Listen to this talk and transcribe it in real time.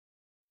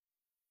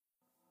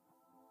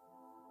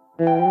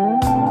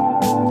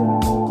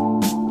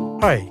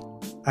Hi,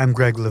 I'm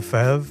Greg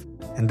Lefebvre,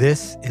 and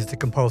this is The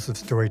Compulsive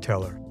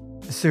Storyteller,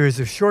 a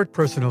series of short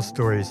personal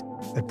stories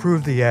that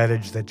prove the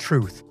adage that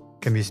truth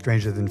can be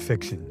stranger than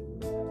fiction.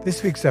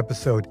 This week's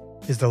episode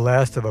is the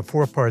last of a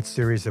 4-part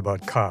series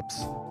about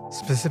cops,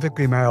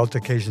 specifically my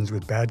altercations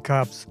with bad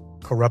cops,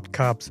 corrupt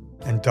cops,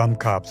 and dumb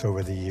cops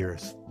over the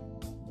years.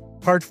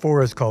 Part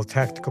 4 is called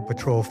Tactical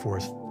Patrol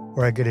Force,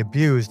 where I get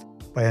abused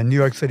by a New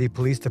York City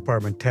Police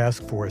Department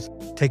task force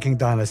taking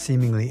down a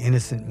seemingly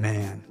innocent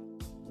man.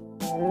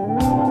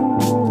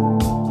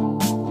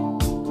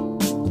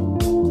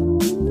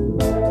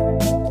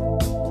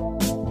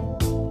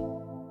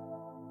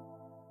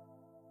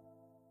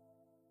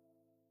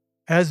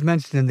 As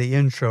mentioned in the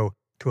intro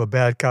to a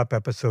Bad Cop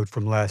episode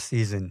from last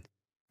season,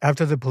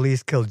 after the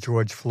police killed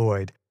George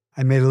Floyd,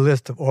 I made a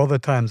list of all the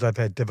times I've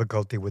had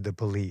difficulty with the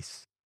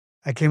police.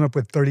 I came up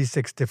with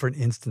 36 different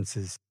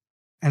instances,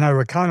 and I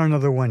recount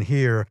another one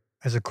here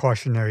as a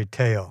cautionary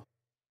tale.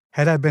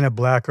 Had I been a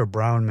black or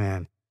brown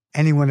man,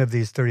 any one of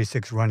these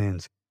 36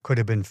 run-ins could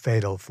have been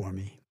fatal for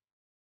me.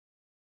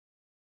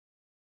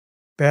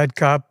 Bad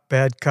Cop,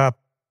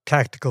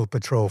 Tactical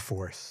Patrol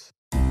Force.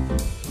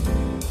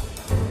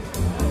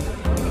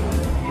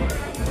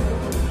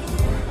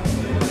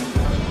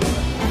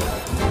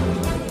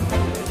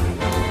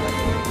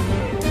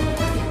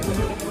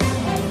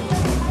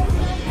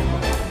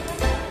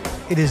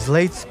 It is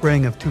late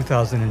spring of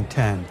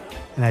 2010,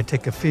 and I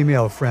take a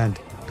female friend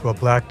to a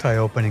black tie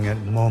opening at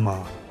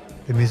MoMA,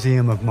 the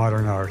Museum of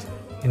Modern Art,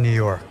 in New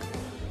York.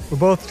 We're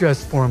both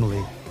dressed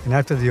formally, and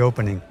after the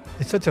opening,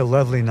 it's such a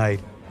lovely night,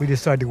 we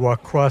decide to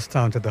walk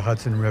crosstown to the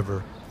Hudson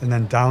River, and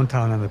then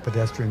downtown on the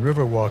pedestrian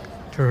riverwalk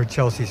to her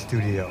Chelsea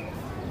studio.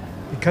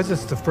 Because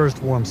it's the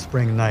first warm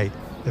spring night,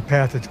 the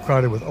path is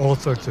crowded with all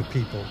sorts of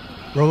people.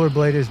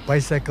 Rollerbladers,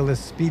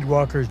 bicyclists,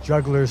 speedwalkers,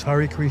 jugglers,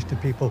 Hare Krishna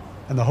people,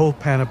 and the whole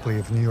panoply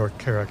of New York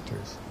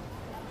characters.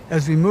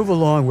 As we move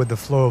along with the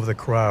flow of the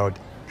crowd,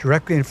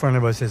 directly in front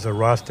of us is a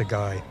Rasta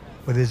guy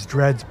with his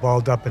dreads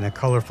balled up in a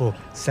colorful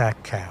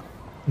sack cap,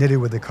 knitted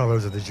with the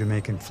colors of the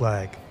Jamaican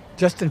flag.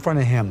 Just in front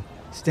of him,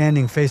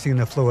 standing facing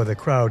the flow of the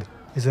crowd,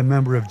 is a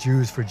member of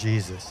Jews for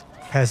Jesus,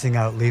 passing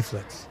out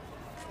leaflets.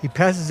 He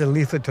passes a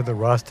leaflet to the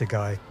Rasta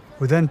guy,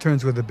 who then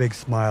turns with a big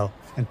smile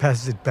and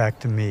passes it back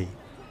to me.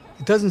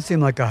 It doesn't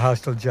seem like a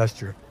hostile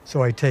gesture,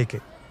 so I take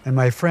it, and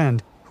my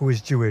friend, who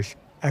is Jewish,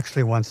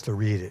 actually wants to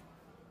read it.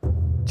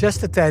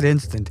 Just at that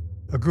instant,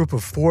 a group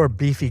of 4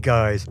 beefy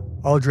guys,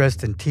 all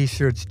dressed in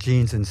t-shirts,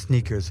 jeans, and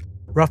sneakers,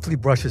 roughly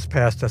brushes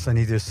past us on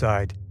either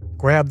side,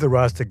 grab the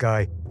Rasta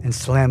guy, and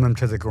slam him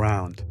to the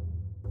ground.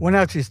 One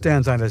actually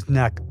stands on his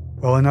neck,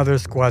 while another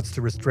squats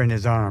to restrain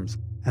his arms,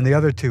 and the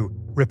other 2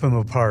 rip him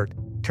apart,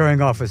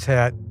 tearing off his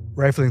hat,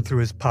 rifling through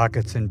his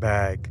pockets and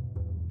bag.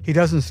 He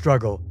doesn't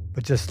struggle,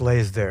 but just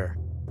lays there.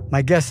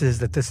 My guess is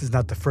that this is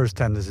not the first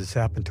time this has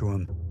happened to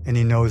him, and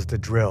he knows the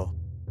drill.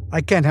 I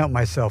can't help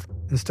myself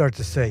and start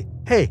to say,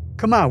 "Hey,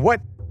 come on,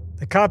 what?"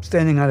 The cop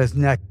standing on his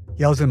neck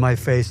yells in my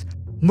face,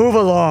 "Move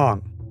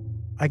along!"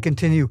 I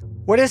continue,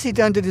 "What has he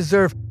done to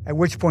deserve?" At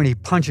which point he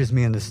punches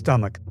me in the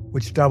stomach,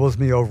 which doubles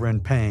me over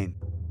in pain.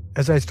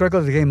 As I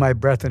struggle to gain my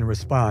breath and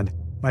respond,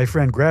 my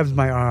friend grabs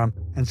my arm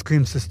and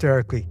screams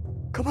hysterically,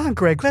 "Come on,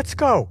 Greg, let's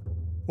go!"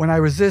 When I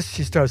resist,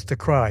 she starts to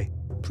cry,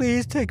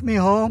 "Please take me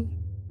home."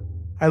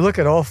 I look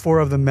at all 4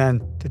 of the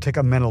men to take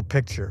a mental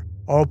picture,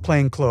 all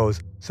plain clothes,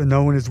 so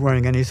no one is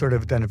wearing any sort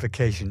of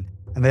identification,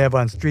 and they have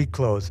on street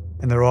clothes,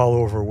 and they're all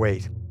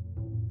overweight.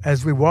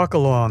 As we walk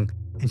along,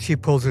 and she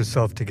pulls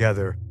herself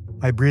together,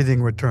 my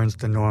breathing returns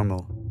to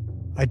normal.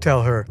 I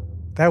tell her,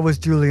 that was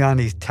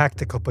Giuliani's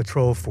Tactical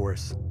Patrol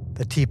Force,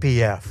 the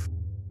TPF.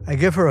 I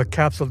give her a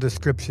capsule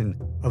description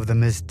of the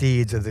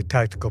misdeeds of the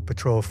Tactical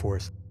Patrol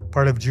Force,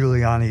 part of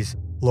Giuliani's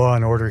Law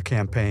and Order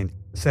campaign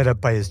set up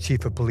by his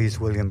chief of police,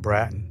 William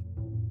Bratton.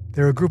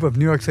 They're a group of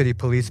New York City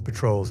police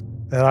patrols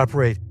that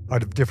operate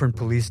out of different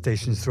police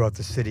stations throughout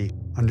the city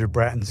under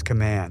Bratton's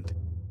command.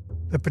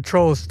 The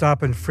patrols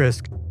stop and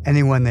frisk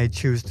anyone they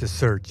choose to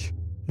search,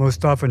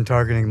 most often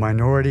targeting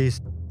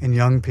minorities and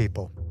young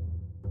people.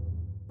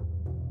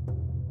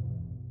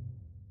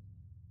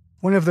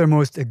 One of their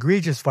most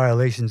egregious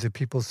violations of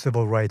people's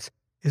civil rights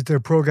is their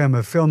program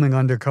of filming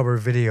undercover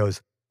videos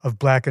of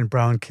black and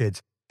brown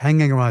kids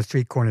hanging around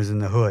street corners in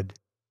the hood.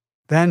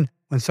 Then,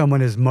 when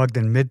someone is mugged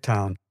in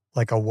Midtown,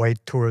 like a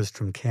white tourist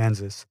from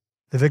Kansas,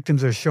 the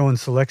victims are shown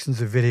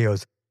selections of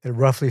videos that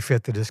roughly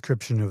fit the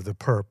description of the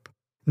perp.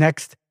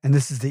 Next, and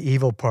this is the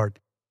evil part,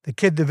 the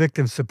kid the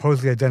victims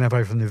supposedly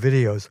identify from the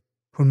videos,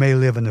 who may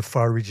live in the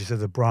far reaches of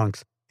the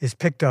Bronx, is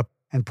picked up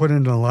and put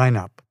in a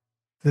lineup.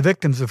 The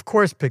victims, of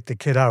course, pick the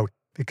kid out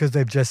because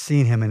they've just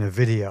seen him in a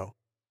video.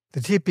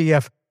 The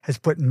TPF has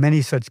put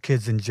many such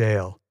kids in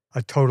jail,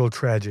 a total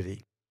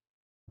tragedy.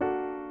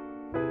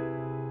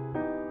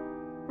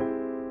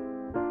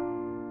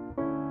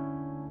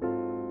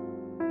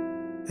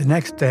 The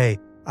next day,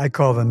 I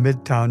call the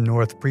Midtown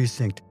North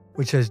Precinct,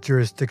 which has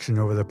jurisdiction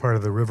over the part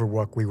of the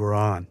Riverwalk we were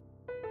on.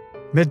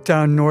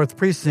 Midtown North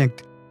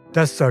Precinct,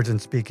 Desk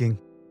Sergeant speaking.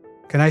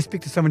 Can I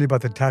speak to somebody about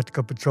the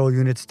Tactical Patrol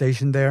Unit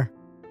stationed there?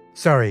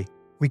 Sorry,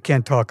 we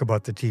can't talk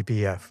about the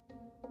TPF.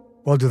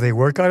 Well, do they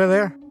work out of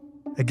there?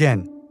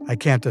 Again, I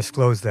can't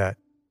disclose that.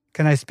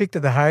 Can I speak to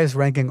the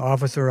highest-ranking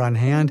officer on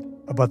hand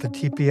about the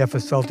TPF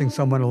assaulting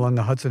someone along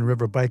the Hudson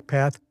River bike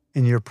path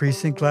in your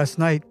precinct last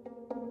night?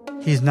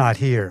 He's not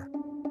here.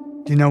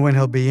 Do you know when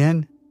he'll be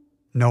in?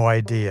 No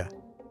idea.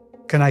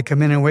 Can I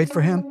come in and wait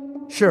for him?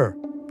 Sure,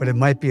 but it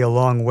might be a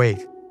long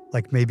wait,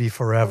 like maybe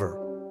forever.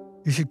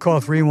 You should call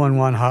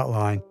 311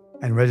 hotline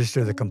and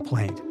register the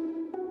complaint.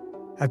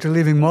 After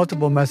leaving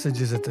multiple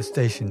messages at the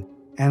station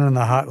and on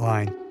the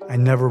hotline, I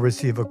never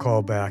receive a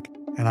call back,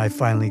 and I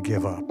finally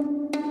give up.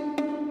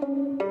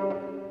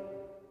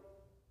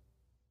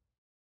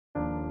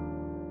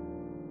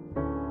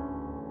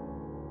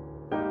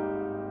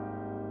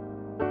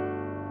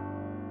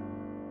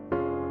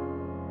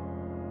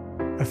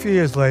 A few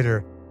years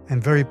later, I'm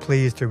very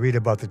pleased to read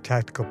about the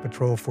Tactical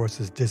Patrol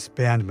Force's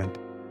disbandment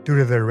due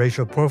to their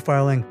racial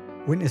profiling,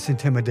 witness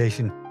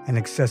intimidation, and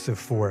excessive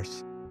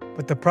force.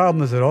 But the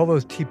problem is that all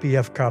those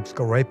TPF cops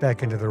go right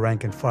back into the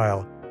rank and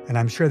file, and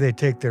I'm sure they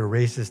take their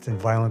racist and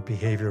violent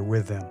behavior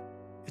with them.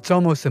 It's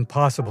almost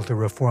impossible to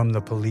reform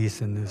the police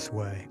in this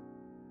way.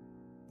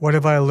 What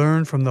have I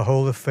learned from the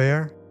whole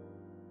affair?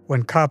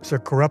 When cops are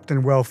corrupt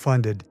and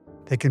well-funded,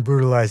 they can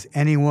brutalize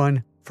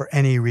anyone for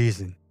any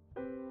reason.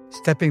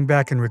 Stepping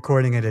back and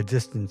recording at a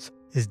distance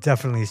is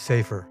definitely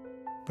safer,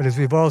 but as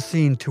we've all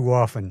seen too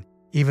often,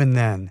 even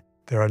then,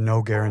 there are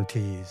no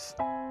guarantees.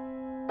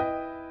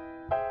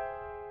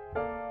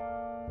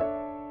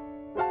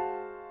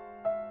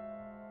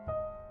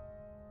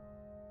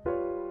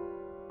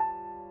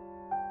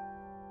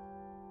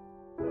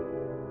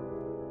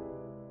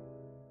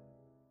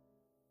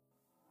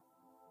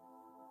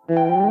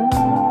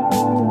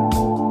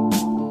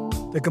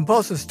 The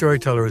Compulsive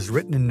Storyteller is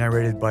written and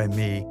narrated by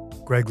me,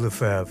 Greg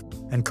Lefebvre,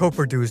 and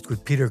co-produced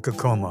with Peter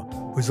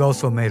Kokoma, who's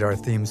also made our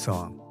theme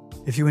song.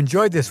 If you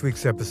enjoyed this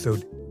week's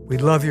episode,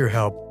 we'd love your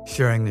help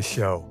sharing the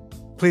show.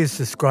 Please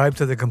subscribe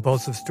to The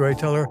Compulsive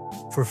Storyteller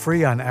for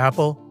free on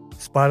Apple,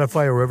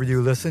 Spotify, or wherever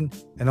you listen.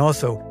 And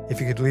also, if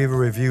you could leave a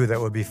review, that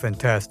would be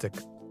fantastic.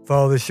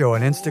 Follow the show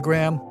on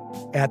Instagram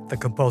 @The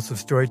Compulsive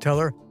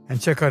Storyteller, and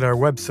check out our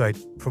website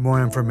for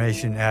more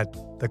information at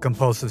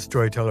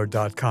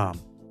thecompulsivestoryteller.com.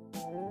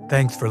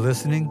 Thanks for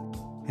listening,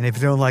 and if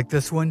you don't like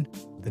this one,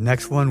 the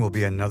next one will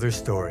be another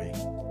story.